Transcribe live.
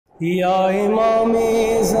या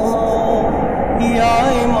इमामे ज़मां या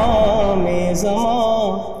इमामे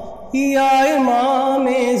ज़मां या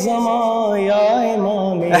इमामे ज़मां या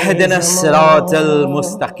इमामे अहदिना सिरातल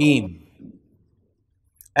मुस्तकीम.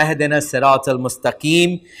 Ahdina Sirat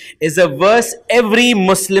al-Mustaqim is a verse every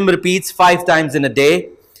Muslim repeats 5 times in a day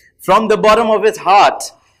from the bottom of his heart.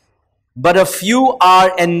 But a few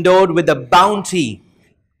are endowed with the bounty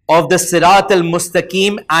of the Sirat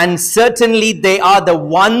al-Mustaqim, and certainly they are the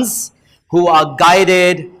ones who are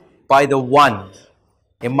guided by the one,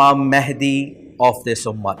 Imam Mahdi of this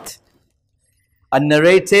Ummah. A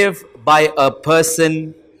narrative by a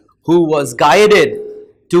person who was guided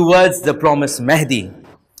towards the promised Mahdi.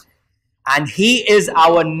 And he is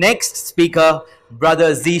our next speaker,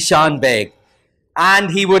 Brother Zeeshan Baig.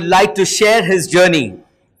 And he would like to share his journey.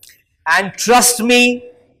 And trust me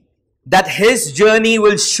that his journey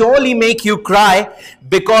will surely make you cry,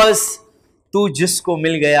 because tu jisko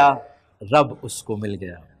mil gaya, Rab usko mil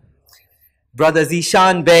gaya. Brother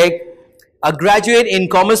Zeeshan Baig, a graduate in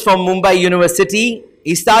commerce from Mumbai University,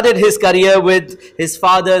 he started his career with his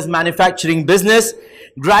father's manufacturing business.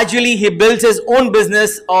 Gradually, he built his own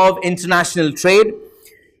business of international trade.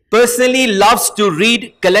 Personally, loves to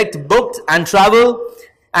read, collect books, and travel.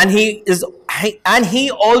 And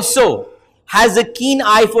he also has a keen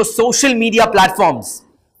eye for social media platforms,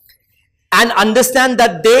 and understand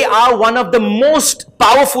that they are one of the most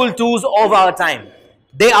powerful tools of our time.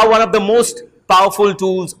 They are one of the most powerful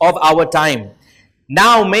tools of our time.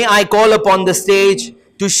 Now, may I call upon the stage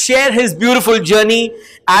to share his beautiful journey,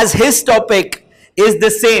 as his topic is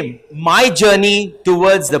the same, my journey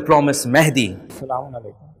towards the promised Mahdi. Assalamu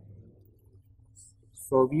alaikum.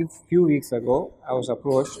 So a few weeks ago, I was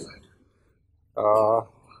approached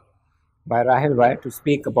by Rahil Bhai to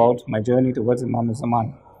speak about my journey towards Imam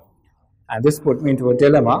Zaman. And this put me into a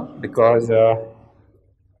dilemma, because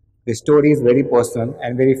the story is very personal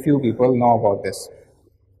and very few people know about this.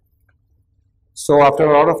 So after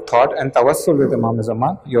a lot of thought and tawassul with Imam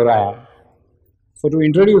Zaman, here I am. So to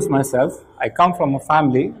introduce myself, I come from a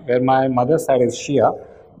family where my mother's side is Shia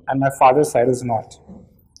and my father's side is not.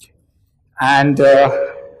 And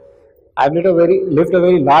I've lived a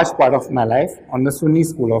very large part of my life on the Sunni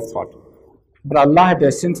school of thought. But Allah had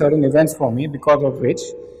destined certain events for me, because of which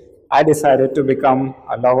I decided to become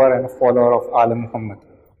a lover and a follower of AALE Muhammad.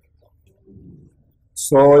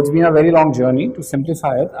 So it's been a very long journey. To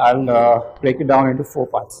simplify it, I'll break it down into 4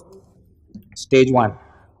 parts. Stage 1.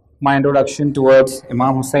 My introduction towards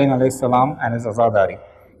Imam Hussain alayhi salam and his azadari.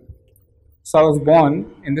 So I was born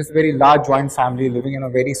in this very large joint family, living in a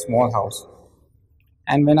very small house.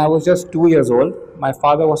 And when I was just 2 years old, my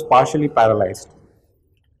father was partially paralyzed.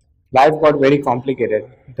 Life got very complicated.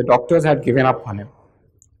 The doctors had given up on him.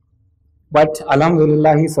 But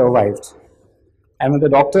alhamdulillah, he survived. And when the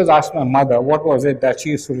doctors asked my mother what was it that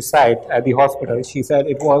she used to recite at the hospital, she said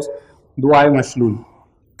it was Dua-e-Mashlul.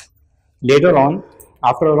 Later on,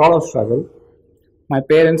 after a lot of struggle, my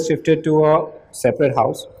parents shifted to a separate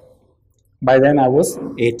house. By then I was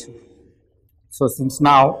 8. So since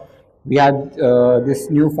now we had this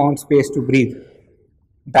newfound space to breathe,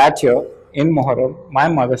 that year in Muharram, my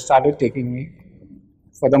mother started taking me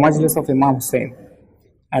for the majlis of Imam Hussain.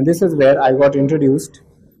 And this is where I got introduced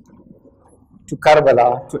to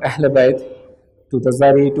Karbala, to Ahl Bayt, to the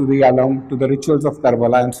Zari, to the Alam, to the rituals of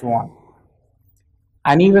Karbala, and so on.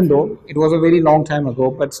 And even though it was a very long time ago,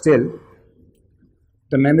 but still,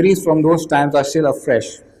 the memories from those times are still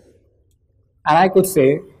afresh. And I could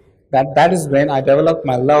say that that is when I developed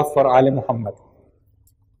my love for AALE Muhammad.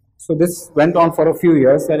 So this went on for a few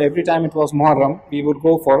years, and every time it was Muharram, we would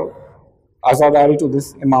go for Azadari to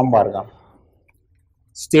this Imam Bargah.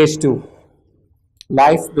 Stage 2.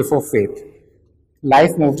 Life before faith.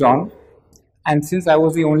 Life moved on, and since I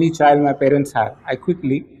was the only child my parents had, I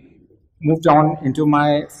quickly moved on into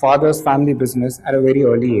my father's family business at a very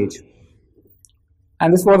early age.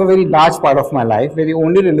 And this was a very large part of my life, where the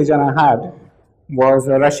only religion I had was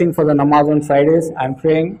rushing for the namaz on Fridays and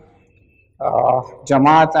praying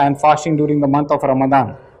Jamaat and fasting during the month of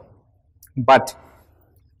Ramadan. But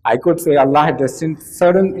I could say Allah had destined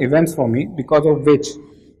certain events for me, because of which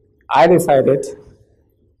I decided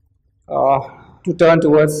to turn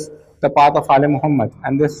towards the path of AALE Muhammad,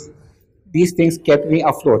 and these things kept me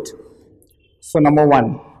afloat. So number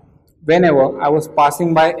 1, whenever I was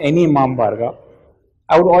passing by any Imam Bargah,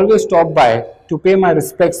 I would always stop by to pay my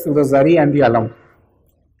respects to the Zari and the Alam.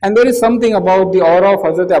 And there is something about the aura of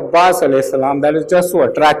Hazrat Abbas alayhi salam that is just so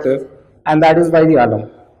attractive, and that is by the Alam.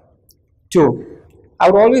 2, I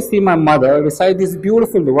would always see my mother recite these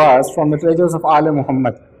beautiful du'as from the treasures of AALE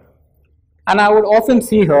Muhammad. And I would often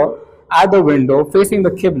see her at the window facing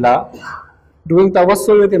the Qibla doing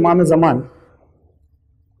tawassul with Imam Zaman.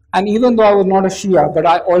 And even though I was not a Shia, but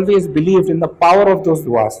I always believed in the power of those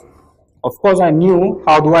du'as. Of course, I knew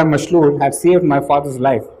how Dua Mashloor had saved my father's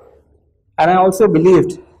life. And I also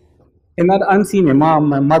believed in that unseen Imam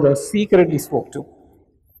my mother secretly spoke to.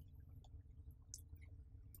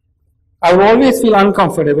 I would always feel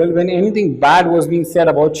uncomfortable when anything bad was being said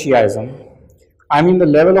about Shiaism. I mean, the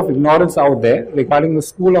level of ignorance out there regarding the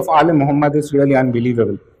school of AALE Muhammad is really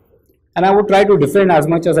unbelievable. And I would try to defend as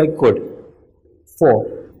much as I could.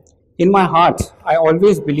 4. In my heart, I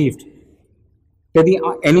always believed that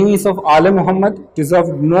the enemies of AALE Muhammad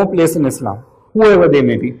deserved no place in Islam, whoever they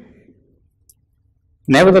may be.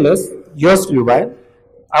 Nevertheless, years flew by.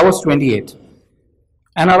 I was 28.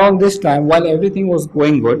 And around this time, while everything was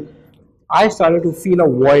going good, I started to feel a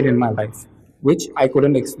void in my life, which I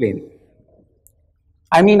couldn't explain.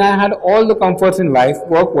 I mean, I had all the comforts in life,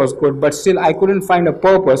 work was good, but still I couldn't find a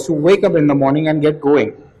purpose to wake up in the morning and get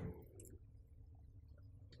going.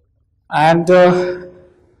 And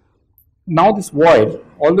now this void,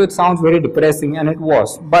 although it sounds very depressing, and it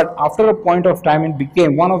was, but after a point of time it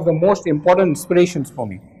became one of the most important inspirations for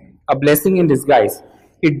me, a blessing in disguise.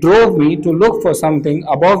 It drove me to look for something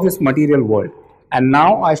above this material world. And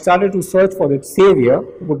now I started to search for that savior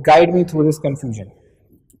who would guide me through this confusion.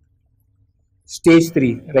 Stage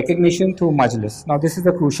 3, recognition through majlis. Now this is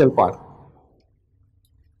the crucial part.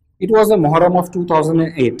 It was the Muharram of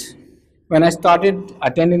 2008 when I started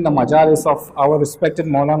attending the majalis of our respected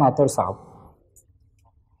Maulana Atar Sahab.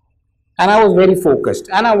 And I was very focused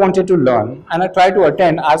and I wanted to learn and I tried to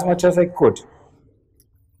attend as much as I could.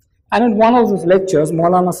 And in one of those lectures,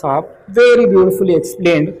 Maulana Sahab very beautifully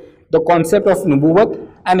explained the concept of Nubuwat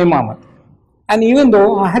and Imamat. And even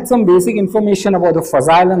though I had some basic information about the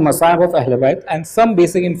Fazail and Masayib of Ahl Bayt and some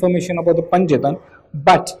basic information about the Panjatan,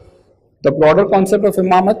 but the broader concept of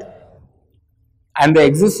Imamat and the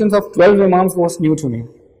existence of 12 Imams was new to me.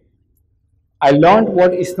 I learned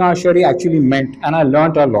what Isna Ashari actually meant and I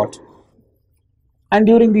learned a lot. And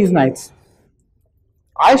during these nights,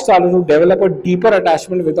 I started to develop a deeper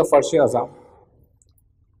attachment with the Farsh-e-Azam.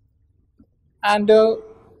 And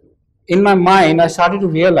in my mind, I started to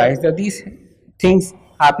realize that these things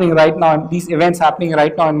happening right now, these events happening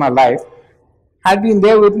right now in my life had been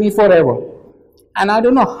there with me forever. And I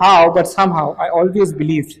don't know how, but somehow I always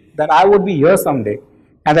believed that I would be here someday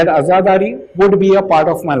and that Azadari would be a part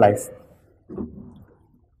of my life.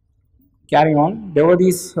 Carrying on, there were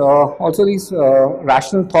these also these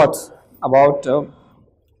rational thoughts about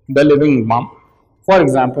the living Imam. For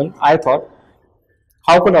example, I thought,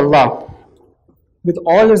 how could Allah, with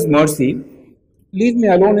all His mercy, leave me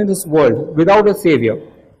alone in this world without a savior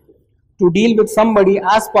to deal with somebody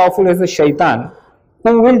as powerful as the shaitan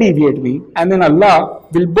who will deviate me and then Allah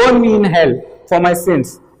will burn me in hell for my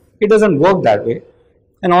sins. It doesn't work that way.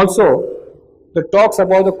 And also, the talks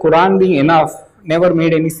about the Quran being enough never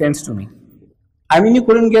made any sense to me. I mean, you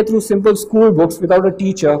couldn't get through simple school books without a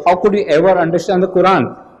teacher. How could you ever understand the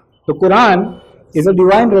Quran? The Quran is a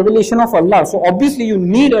divine revelation of Allah. So obviously you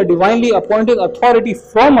need a divinely appointed authority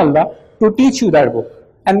from Allah to teach you that book.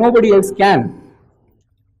 And nobody else can.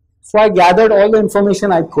 So I gathered all the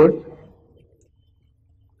information I could.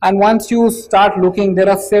 And once you start looking, there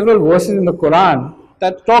are several verses in the Quran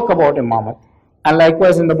that talk about Imamat. And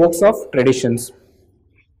likewise in the books of traditions.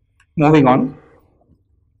 Moving on.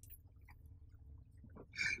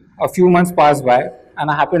 A few months passed by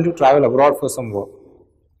and I happened to travel abroad for some work.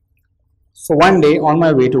 So one day on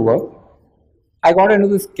my way to work, I got into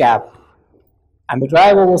this cab and the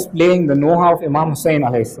driver was playing the Noha of Imam Hussain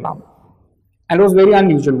alayhi salam. And it was very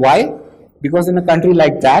unusual. Why? Because in a country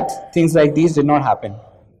like that, things like these did not happen.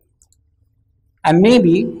 And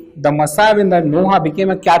maybe the Masayib in that Noha became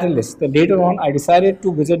a catalyst that later on I decided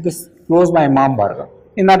to visit this close by Imam Barga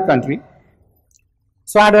in that country.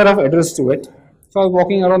 So I had a rough address to it. So I was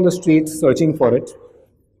walking around the streets searching for it.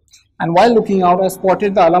 And while looking out, I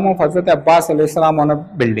spotted the alam of Hazrat Abbas alayhi salam on a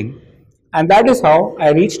building. And that is how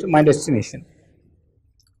I reached my destination.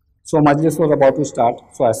 So Majlis was about to start.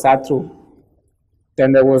 So I sat through.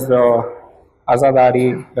 Then there was the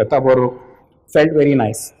Azadari, the Tabarruk. Felt very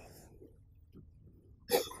nice.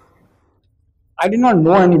 I did not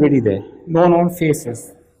know anybody there. No known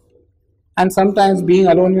faces. And sometimes being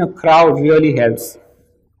alone in a crowd really helps.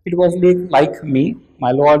 It was like me, my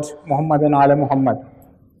Lord Muhammad and Ala Muhammad.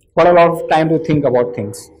 Got a lot of time to think about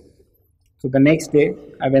things. So the next day,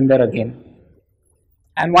 I went there again.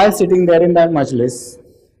 And while sitting there in that majlis,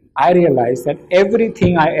 I realized that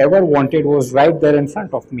everything I ever wanted was right there in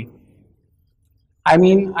front of me. I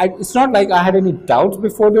mean, it's not like I had any doubts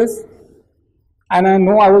before this. And I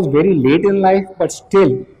know I was very late in life, but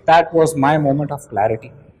still, that was my moment of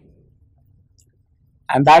clarity.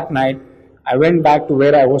 And that night, I went back to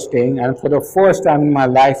where I was staying, and for the first time in my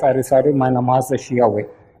life, I recited my namaz the Shia way.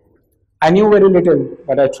 I knew very little,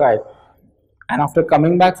 but I tried. And after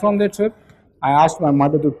coming back from the trip, I asked my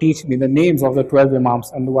mother to teach me the names of the 12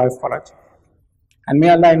 Imams and the wife Faraj. And may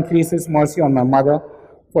Allah increase His mercy on my mother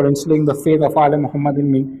for instilling the faith of AALE Muhammad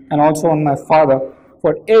in me, and also on my father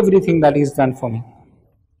for everything that he's done for me.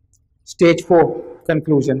 Stage 4,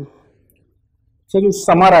 conclusion. So to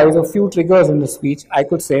summarize a few triggers in the speech, I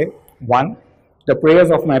could say 1. The prayers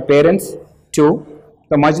of my parents. 2.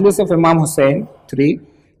 The majlis of Imam Hussain. 3.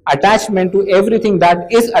 Attachment to everything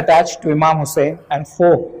that is attached to Imam Hussain. And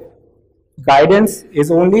 4. Guidance is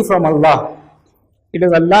only from Allah. It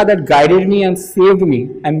is Allah that guided me and saved me,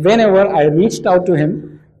 and whenever I reached out to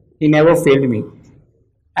Him, He never failed me.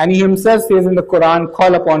 And He Himself says in the Quran,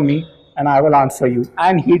 call upon me and I will answer you.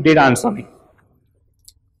 And He did answer me.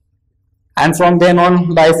 And from then on,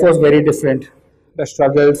 life was very different. The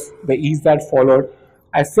struggles, the ease that followed,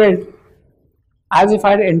 I felt as if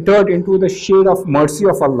I had entered into the shade of mercy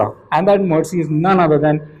of Allah. And that mercy is none other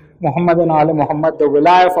than Muhammad and AALE Muhammad, the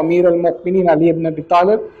wilayah of Amir al-Mu'minin Ali ibn Abi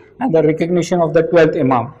Talib, and the recognition of the 12th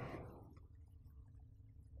Imam.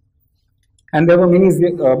 And there were many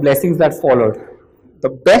blessings that followed. The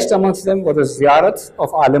best amongst them were the ziyarats of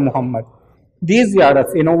AALE Muhammad. These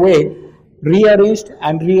ziyarats, in a way, rearranged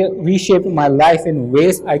and reshaped my life in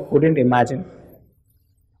ways I couldn't imagine.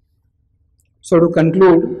 So to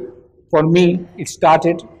conclude, for me, it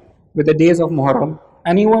started with the days of Muharram,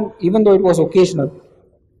 and even though it was occasional,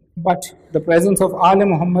 but the presence of AALE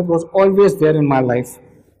Muhammad was always there in my life.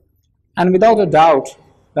 And without a doubt,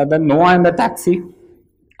 that the Noah in the taxi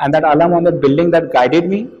and that alam on the building that guided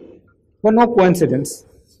me were no coincidence.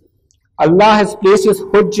 Allah has placed His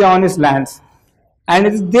hujjah on His lands, and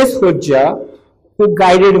it is this hujjah who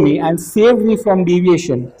guided me and saved me from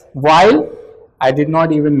deviation while I did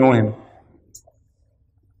not even know Him.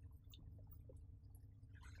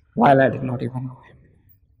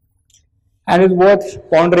 And it's worth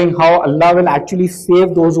pondering how Allah will actually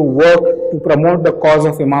save those who work to promote the cause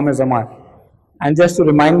of Imam Zaman. And just to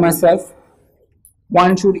remind myself,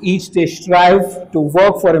 one should each day strive to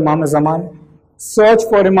work for Imam Zaman, search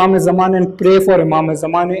for Imam Zaman and pray for Imam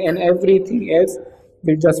Zaman, and everything else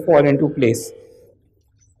will just fall into place.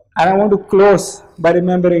 And I want to close by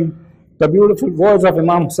remembering the beautiful words of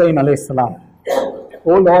Imam Hussain alayhi salam.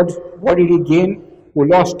 Oh Lord, what did He gain who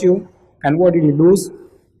lost you, and what did He lose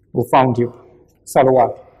who found you?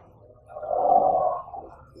 Salawat.